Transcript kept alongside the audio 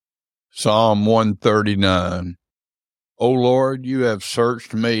Psalm 139. O Lord, you have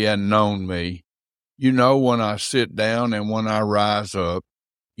searched me and known me. You know when I sit down and when I rise up.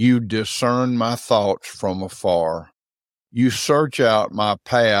 You discern my thoughts from afar. You search out my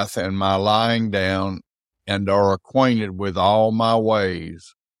path and my lying down, and are acquainted with all my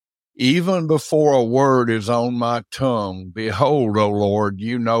ways. Even before a word is on my tongue, behold, O Lord,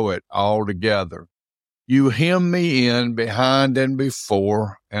 you know it altogether. You hem me in behind and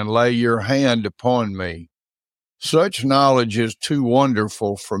before, and lay your hand upon me. Such knowledge is too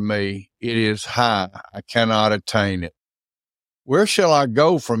wonderful for me. It is high. I cannot attain it. Where shall I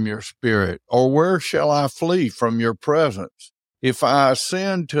go from your spirit, or where shall I flee from your presence? If I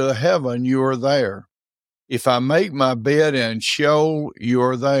ascend to heaven, you are there. If I make my bed in Sheol, you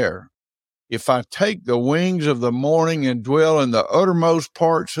are there. If I take the wings of the morning and dwell in the uttermost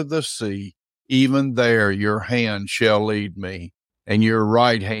parts of the sea, even there your hand shall lead me, and your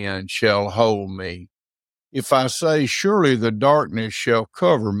right hand shall hold me. If I say, surely the darkness shall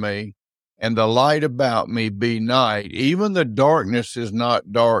cover me, and the light about me be night, even the darkness is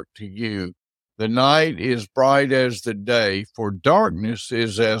not dark to you. The night is bright as the day, for darkness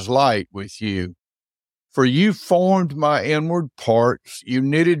is as light with you. For you formed my inward parts, you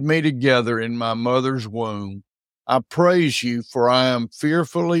knitted me together in my mother's womb. I praise you, for I am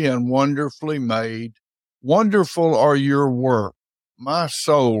fearfully and wonderfully made. Wonderful are your works. My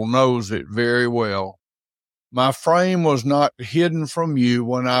soul knows it very well. My frame was not hidden from you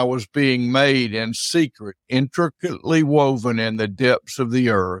when I was being made in secret, intricately woven in the depths of the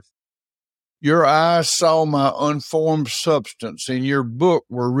earth. Your eyes saw my unformed substance. In your book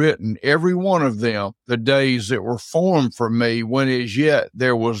were written, every one of them, the days that were formed for me, when as yet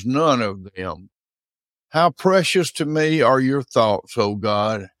there was none of them. How precious to me are your thoughts, O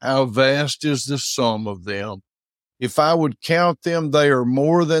God! How vast is the sum of them! If I would count them, they are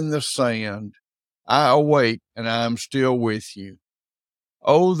more than the sand. I awake, and I am still with you.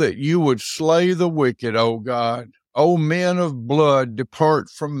 Oh, that you would slay the wicked, O God! O men of blood, depart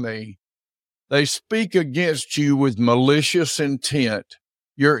from me. They speak against you with malicious intent.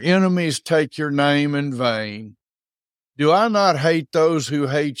 Your enemies take your name in vain. Do I not hate those who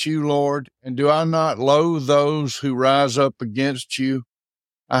hate you, Lord? And do I not loathe those who rise up against you?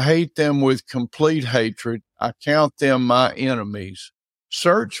 I hate them with complete hatred. I count them my enemies.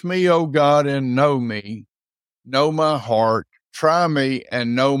 Search me, O God, and know me. Know my heart. Try me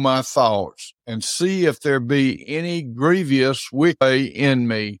and know my thoughts, and see if there be any grievous wicked way in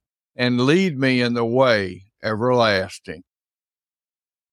me, and lead me in the way everlasting.